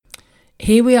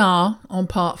Here we are on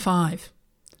part 5,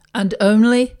 and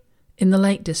only in the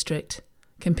Lake District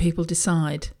can people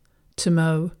decide to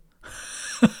mow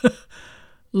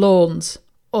lawns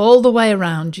all the way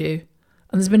around you.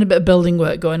 And there's been a bit of building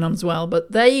work going on as well,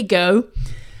 but there you go.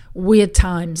 Weird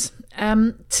times.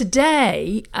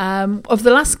 Today, over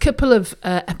the last couple of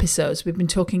episodes, we've been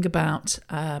talking about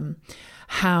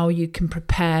how you can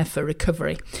prepare for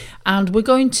recovery. And we're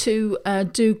going to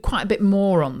do quite a bit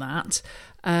more on that.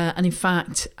 And in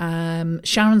fact,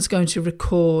 Sharon's going to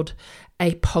record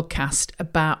a podcast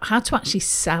about how to actually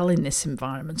sell in this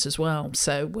environment as well.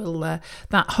 So we'll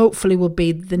that hopefully will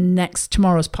be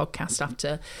tomorrow's podcast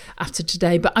after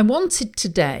today. But I wanted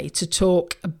today to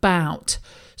talk about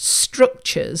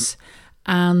structures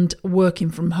and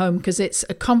working from home, because it's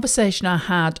a conversation I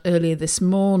had earlier this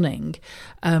morning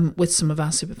with some of our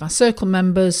Superfast Circle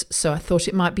members. So I thought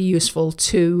it might be useful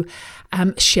to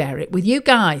share it with you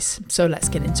guys. So let's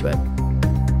get into it.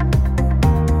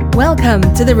 Welcome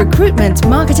to the Recruitment,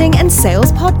 Marketing and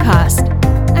Sales Podcast.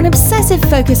 An obsessive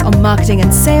focus on marketing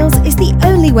and sales is the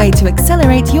only way to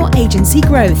accelerate your agency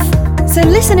growth. So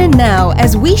listen in now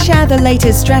as we share the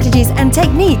latest strategies and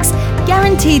techniques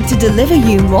guaranteed to deliver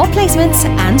you more placements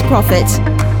and profit.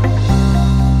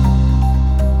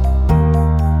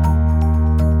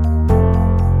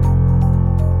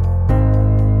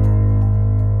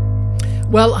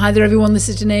 Well, hi there everyone, this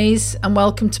is Denise and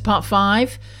welcome to part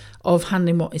 5 of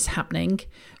Handling What Is Happening,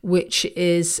 which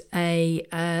is a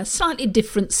slightly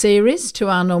different series to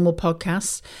our normal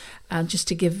podcasts. Just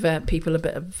to give people a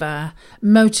bit of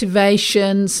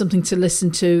motivation, something to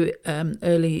listen to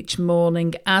early each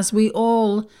morning as we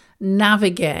all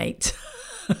navigate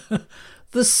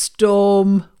the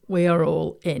storm we are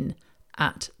all in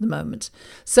at the moment.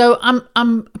 So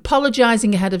I'm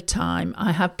apologising ahead of time.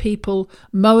 I have people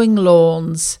mowing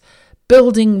lawns,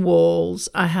 building walls.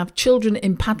 I have children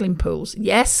in paddling pools.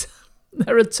 Yes.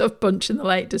 They're a tough bunch in the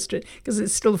Lake District because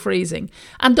it's still freezing.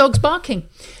 And dogs barking.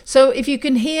 So if you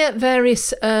can hear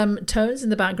various tones in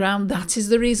the background, that is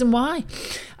the reason why.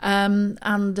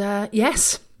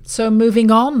 Yes, so moving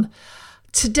on.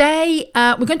 Today,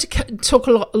 we're going to talk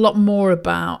a lot more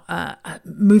about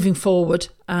moving forward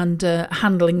and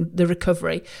handling the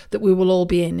recovery that we will all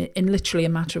be in literally a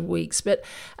matter of weeks. But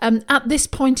at this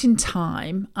point in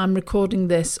time, I'm recording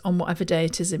this on whatever day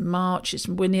it is in March.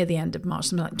 We're near the end of March,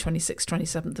 something like 26th,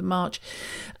 27th of March.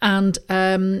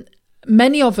 And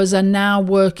many of us are now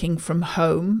working from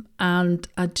home, and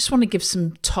I just want to give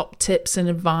some top tips and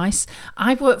advice.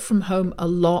 I've worked from home a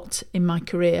lot in my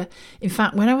career. In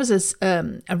fact, when I was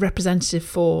a representative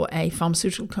for a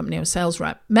pharmaceutical company, I was sales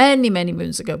rep many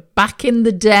moons ago, back in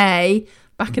the day,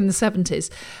 back in the 70s,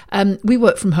 we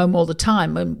worked from home all the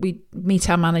time. When we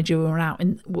meet our manager, we were out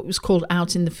in what was called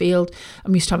out in the field,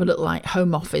 and we used to have a little like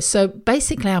home office. So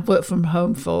basically, I've worked from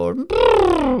home for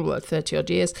 30 odd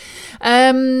years,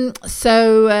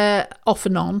 so off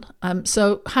and on.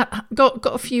 So got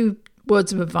a few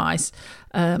words of advice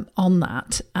on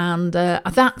that, and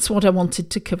that's what I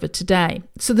wanted to cover today.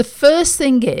 So the first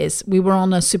thing is, we were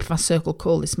on a Superfast Circle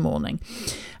call this morning,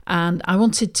 and I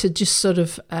wanted to just sort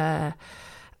of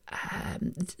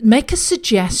make a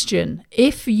suggestion.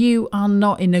 If you are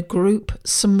not in a group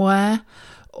somewhere,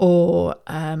 or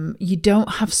you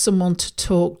don't have someone to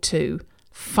talk to,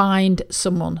 find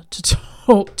someone to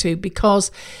talk to,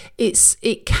 because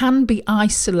it can be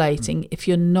isolating if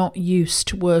you're not used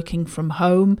to working from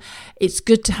home. It's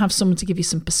good to have someone to give you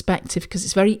some perspective, because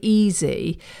it's very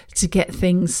easy to get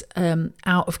things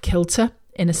out of kilter.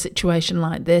 In a situation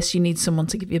like this, you need someone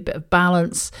to give you a bit of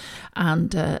balance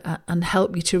and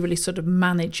help you to really sort of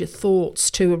manage your thoughts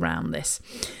too around this.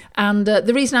 And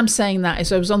the reason I'm saying that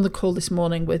is I was on the call this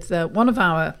morning with one of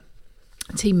our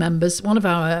team members, one of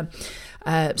our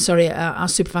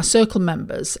Superfast Circle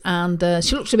members, and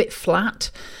she looked a bit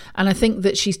flat, and I think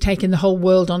that she's taken the whole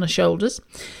world on her shoulders.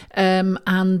 And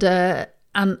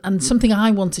something I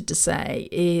wanted to say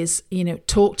is,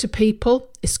 talk to people.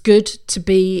 It's good to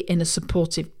be in a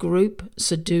supportive group,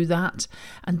 so do that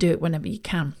and do it whenever you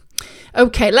can.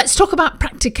 Okay, let's talk about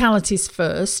practicalities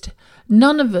first.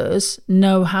 None of us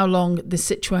know how long this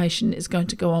situation is going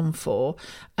to go on for.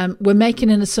 We're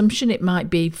making an assumption it might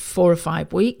be 4 or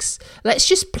 5 weeks. Let's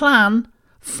just plan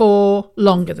for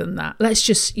longer than that. Let's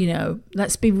just,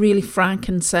 let's be really frank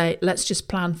and say, let's just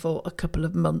plan for a couple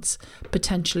of months,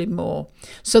 potentially more.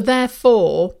 So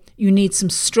therefore, you need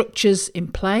some structures in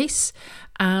place,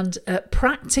 and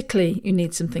practically you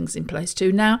need some things in place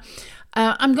too. Now,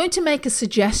 I'm going to make a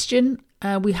suggestion.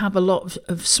 We have a lot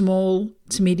of small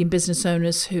to medium business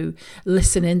owners who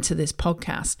listen into this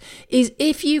podcast, is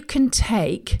if you can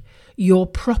take your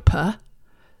proper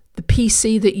the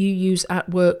PC that you use at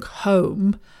work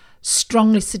home,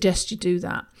 strongly suggest you do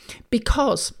that,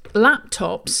 because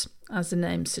laptops, as the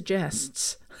name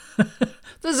suggests,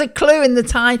 there's a clue in the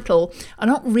title, are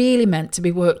not really meant to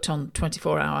be worked on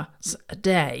 24 hours a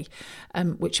day,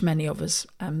 which many of us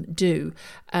do.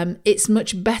 It's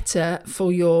much better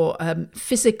for your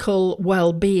physical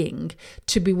well-being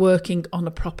to be working on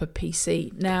a proper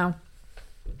PC. Now,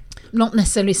 I'm not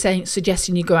necessarily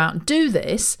suggesting you go out and do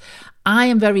this. I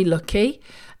am very lucky.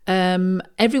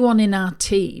 Everyone in our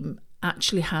team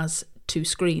actually has 2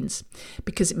 screens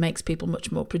because it makes people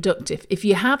much more productive. If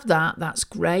you have that, that's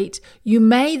great. You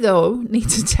may, though, need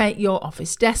to take your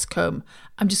office desk home.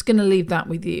 I'm just going to leave that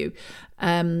with you.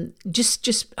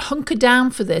 Just hunker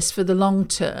down for this for the long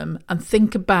term and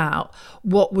think about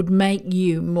what would make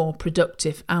you more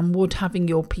productive, and would having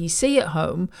your PC at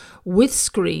home with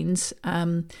screens,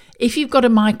 if you've got a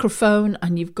microphone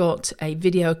and you've got a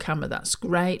video camera, that's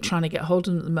great. Trying to get hold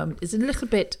of them at the moment is a little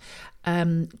bit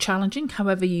challenging.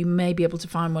 However, you may be able to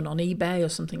find one on eBay or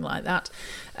something like that.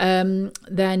 Then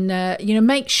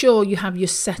make sure you have your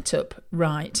setup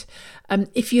right.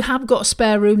 If you have got a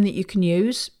spare room that you can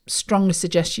use, strongly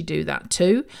suggest you do that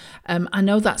too. I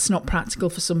know that's not practical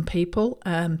for some people,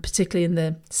 particularly in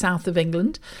the south of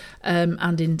England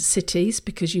and in cities,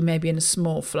 because you may be in a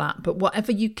small flat. But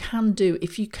whatever you can do,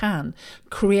 if you can,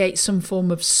 create some form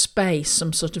of space,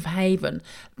 some sort of haven,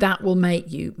 that will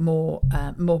make you more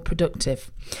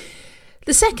productive.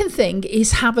 The second thing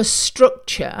is have a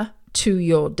structure to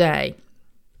your day.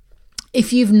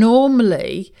 If you've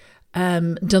normally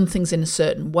done things in a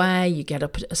certain way, you get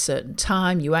up at a certain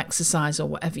time, you exercise or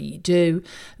whatever you do,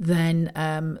 then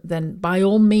by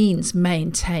all means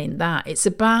maintain that. It's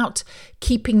about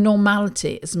keeping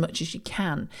normality as much as you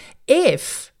can.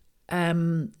 If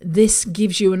this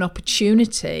gives you an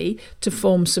opportunity to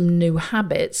form some new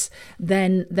habits,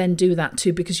 then do that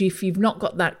too, because if you've not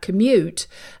got that commute,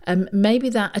 maybe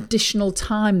that additional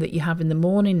time that you have in the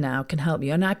morning now can help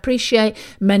you. And I appreciate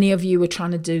many of you are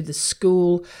trying to do the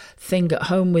school thing at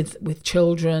home with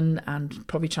children and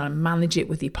probably trying to manage it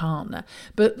with your partner,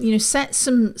 but set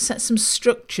some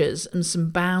structures and some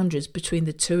boundaries between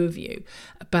the two of you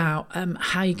about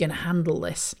how you're going to handle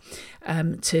this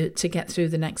to get through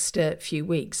the next few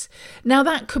weeks. Now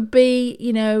that could be,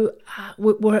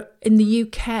 we're in the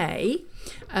UK,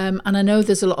 and I know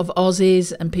there's a lot of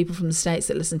Aussies and people from the States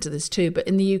that listen to this too, but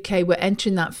in the UK we're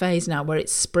entering that phase now where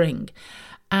it's spring.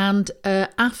 And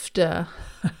after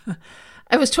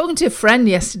I was talking to a friend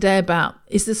yesterday about,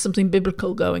 is there something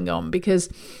biblical going on? Because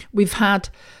we've had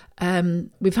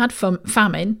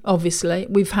famine, obviously,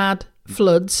 we've had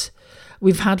floods,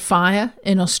 we've had fire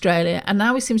in Australia, and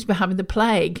now we seem to be having the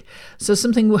plague. So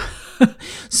something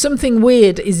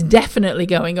weird is definitely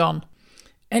going on.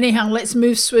 Anyhow, let's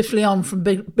move swiftly on from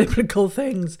biblical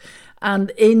things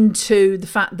and into the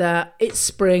fact that it's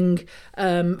spring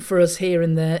for us here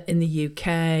in the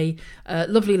UK.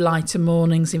 Lovely lighter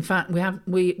mornings. In fact,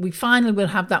 we finally will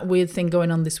have that weird thing going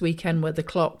on this weekend where the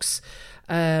clocks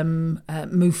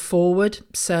move forward,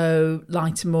 so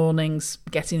lighter mornings,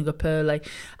 getting up early.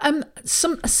 A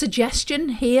suggestion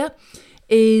here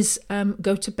is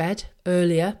go to bed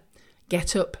earlier,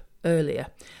 get up earlier,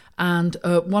 and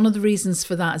one of the reasons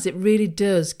for that is it really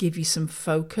does give you some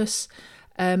focus.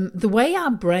 The way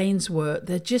our brains work,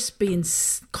 they're just being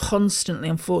constantly,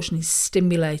 unfortunately,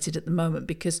 stimulated at the moment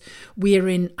because we are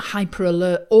in hyper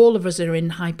alert. All of us are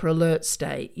in hyper alert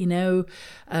state. For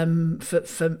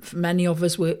many of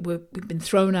us, we've been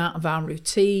thrown out of our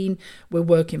routine. We're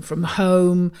working from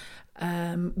home.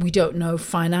 We don't know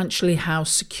financially how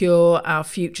secure our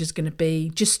future is going to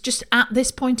be just at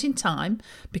this point in time,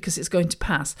 because it's going to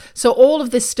pass. So all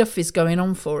of this stuff is going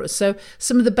on for us. So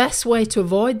some of the best way to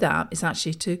avoid that is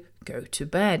actually to go to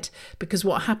bed, because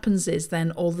what happens is then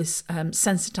all this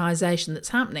sensitization that's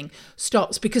happening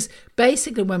stops, because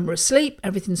basically when we're asleep,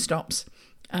 everything stops.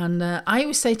 And I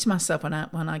always say to myself when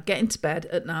I get into bed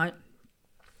at night,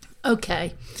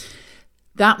 okay,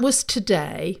 that was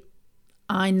today.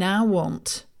 I now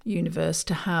want, universe,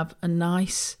 to have a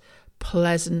nice,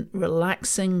 pleasant,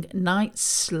 relaxing night's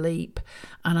sleep,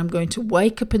 and I'm going to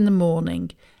wake up in the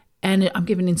morning, and I'm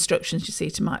giving instructions, you see,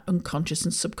 to my unconscious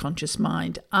and subconscious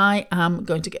mind. I am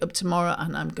going to get up tomorrow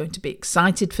and I'm going to be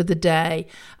excited for the day,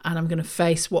 and I'm going to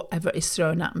face whatever is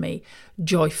thrown at me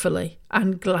joyfully.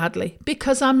 and gladly,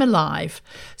 because I'm alive.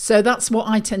 So that's what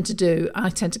I tend to do. I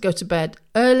tend to go to bed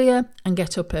earlier and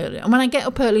get up earlier. And when I get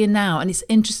up earlier now, and it's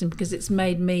interesting because it's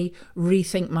made me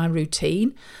rethink my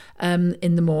routine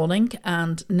in the morning,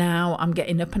 and now I'm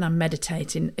getting up and I'm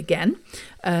meditating again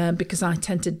because I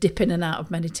tend to dip in and out of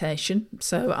meditation.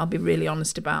 So I'll be really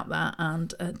honest about that.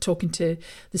 And talking to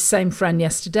the same friend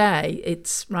yesterday,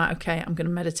 it's right, okay, I'm going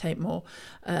to meditate more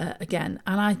again.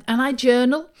 And I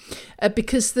journal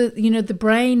because the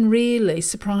brain really,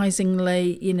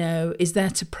 surprisingly, is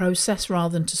there to process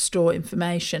rather than to store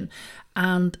information.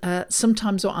 And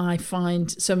sometimes what I find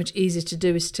so much easier to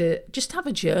do is to just have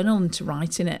a journal and to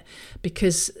write in it,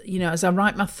 because as I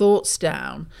write my thoughts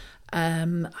down,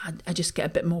 I just get a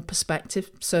bit more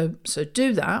perspective. So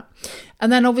do that.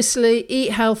 And then obviously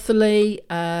eat healthily,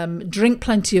 drink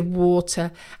plenty of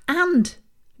water, and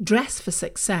dress for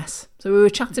success. So we were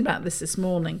chatting about this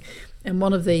morning, and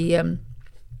one of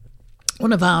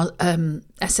our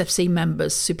SFC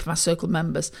members, Superfast Circle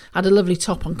members, had a lovely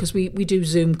top on, because we do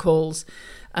Zoom calls,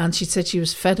 and she said she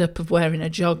was fed up of wearing her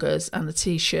joggers and the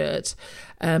T-shirt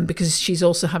because she's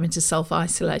also having to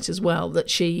self-isolate as well,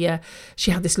 that she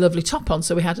had this lovely top on.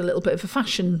 So we had a little bit of a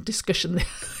fashion discussion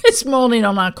this morning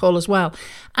on our call as well.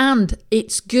 And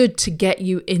it's good to get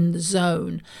you in the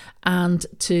zone and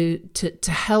to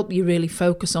help you really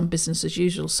focus on business as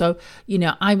usual. So,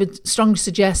 I would strongly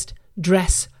suggest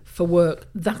dress for work.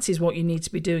 That is what you need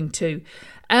to be doing too.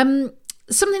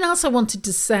 Something else I wanted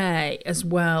to say as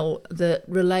well that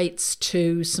relates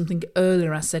to something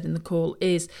earlier I said in the call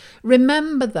is,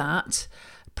 remember that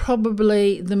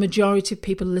probably the majority of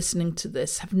people listening to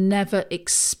this have never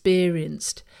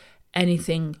experienced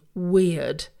anything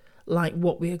weird like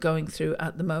what we are going through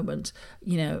at the moment.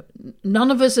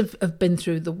 None of us have been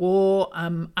through the war.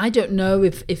 I don't know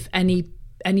if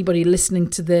anybody listening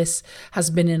to this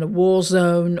has been in a war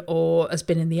zone, or has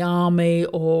been in the army,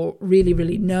 or really,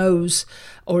 really knows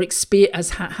or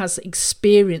has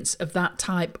experience of that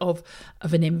type of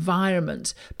an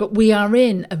environment. But we are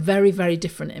in a very, very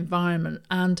different environment,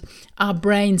 and our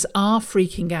brains are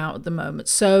freaking out at the moment.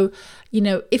 So,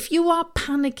 if you are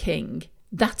panicking,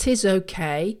 that is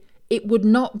okay. It would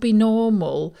not be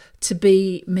normal to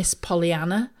be Miss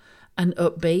Pollyanna and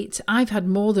upbeat. I've had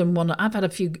more than one. I've had a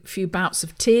few bouts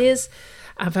of tears.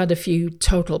 I've had a few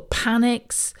total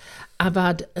panics. I've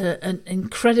had an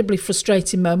incredibly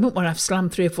frustrating moment where I've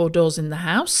slammed 3 or 4 doors in the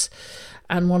house,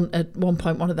 and at one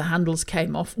point one of the handles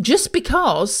came off just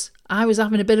because I was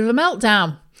having a bit of a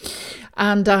meltdown.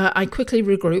 And I quickly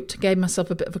regrouped, gave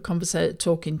myself a bit of a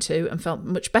talking to, and felt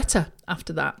much better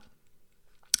after that.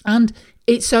 And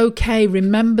it's okay.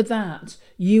 Remember that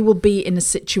you will be in a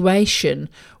situation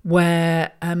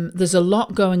where there's a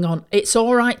lot going on. It's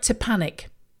all right to panic.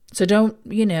 So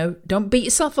don't beat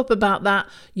yourself up about that.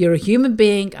 You're a human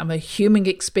being. I'm a human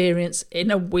experience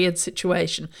in a weird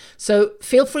situation. So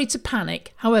feel free to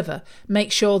panic. However,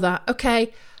 make sure that,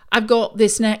 okay, I've got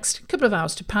this next couple of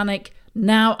hours to panic.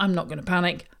 Now I'm not going to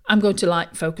panic. I'm going to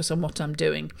focus on what I'm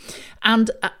doing.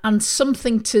 And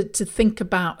something to think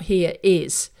about here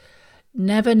is,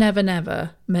 never, never,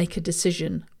 never make a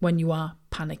decision when you are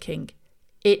panicking.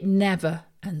 It never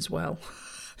ends well.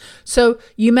 So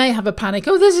you may have a panic.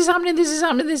 Oh, this is happening, this is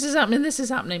happening, this is happening, this is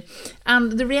happening.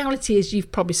 And the reality is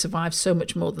you've probably survived so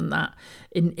much more than that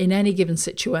in any given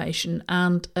situation.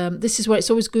 And this is where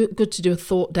it's always good to do a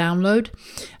thought download.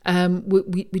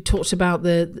 We talked about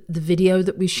the video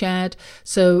that we shared.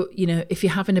 So, if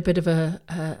you're having a bit of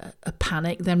a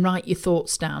panic, then write your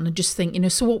thoughts down and just think,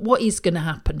 so what is going to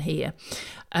happen here?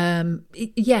 The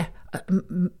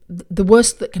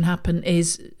worst that can happen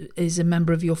is a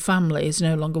member of your family is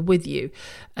no longer with you,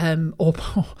 or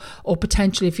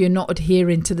potentially, if you're not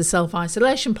adhering to the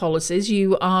self-isolation policies,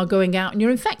 you are going out and you're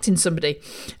infecting somebody,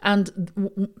 and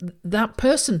that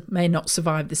person may not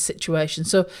survive this situation.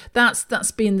 So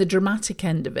that's being the dramatic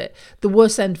end of it. The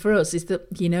worst end for us is that,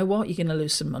 you're going to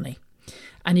lose some money.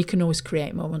 And you can always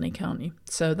create more money, can't you?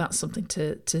 So that's something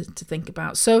to think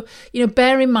about. So,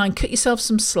 bear in mind, cut yourself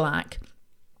some slack.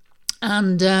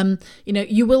 And,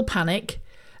 you will panic,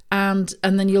 and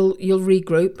then you'll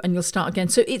regroup and you'll start again.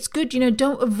 So it's good,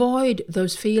 don't avoid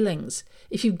those feelings.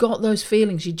 If you've got those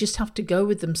feelings, you just have to go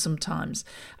with them sometimes.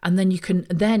 And then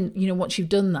once you've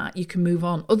done that, you can move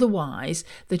on. Otherwise,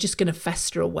 they're just going to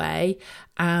fester away,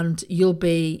 and you'll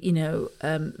be,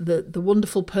 the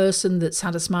wonderful person that's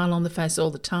had a smile on the face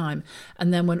all the time.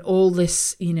 And then when all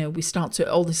this,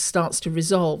 all this starts to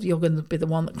resolve, you're going to be the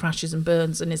one that crashes and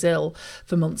burns and is ill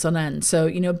for months on end.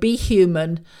 So, be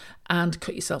human and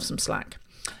cut yourself some slack.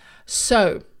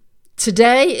 So,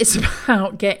 Today it's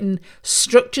about getting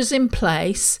structures in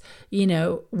place.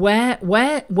 Wear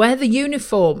the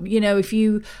uniform.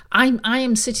 I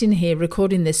am sitting here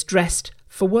recording this dressed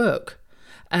for work.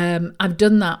 I've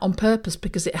done that on purpose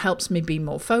because it helps me be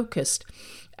more focused.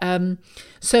 So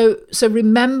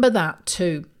remember that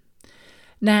too.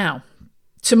 Now,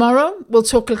 tomorrow we'll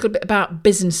talk a little bit about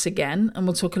business again, and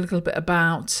we'll talk a little bit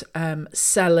about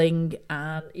selling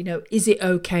and, is it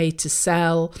okay to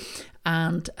sell?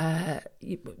 And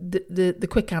the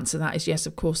quick answer to that is yes,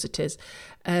 of course it is.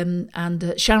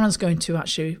 And Sharon's going to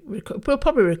actually we'll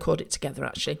probably record it together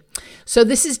actually. So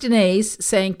this is Denise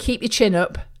saying keep your chin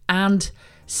up and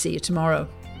see you tomorrow.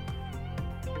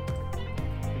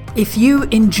 If you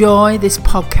enjoy this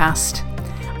podcast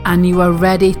and you are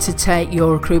ready to take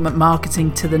your recruitment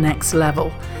marketing to the next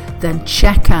level, then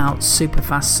check out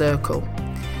Superfast Circle.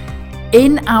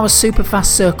 In our Superfast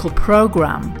Circle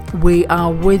program, we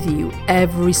are with you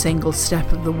every single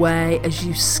step of the way as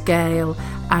you scale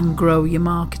and grow your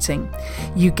marketing.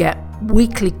 You get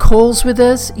weekly calls with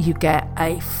us, you get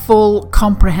a full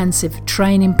comprehensive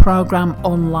training program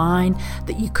online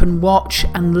that you can watch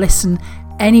and listen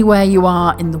anywhere you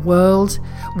are in the world.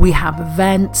 We have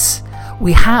events,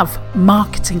 we have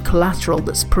marketing collateral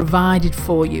that's provided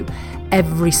for you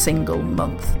every single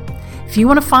month. If you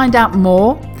want to find out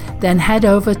more, then head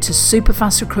over to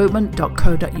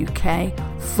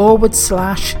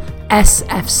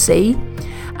superfastrecruitment.co.uk/SFC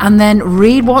and then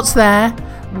read what's there,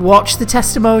 watch the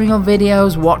testimonial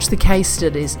videos, watch the case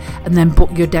studies, and then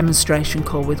book your demonstration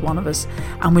call with one of us.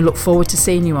 And we look forward to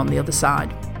seeing you on the other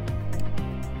side.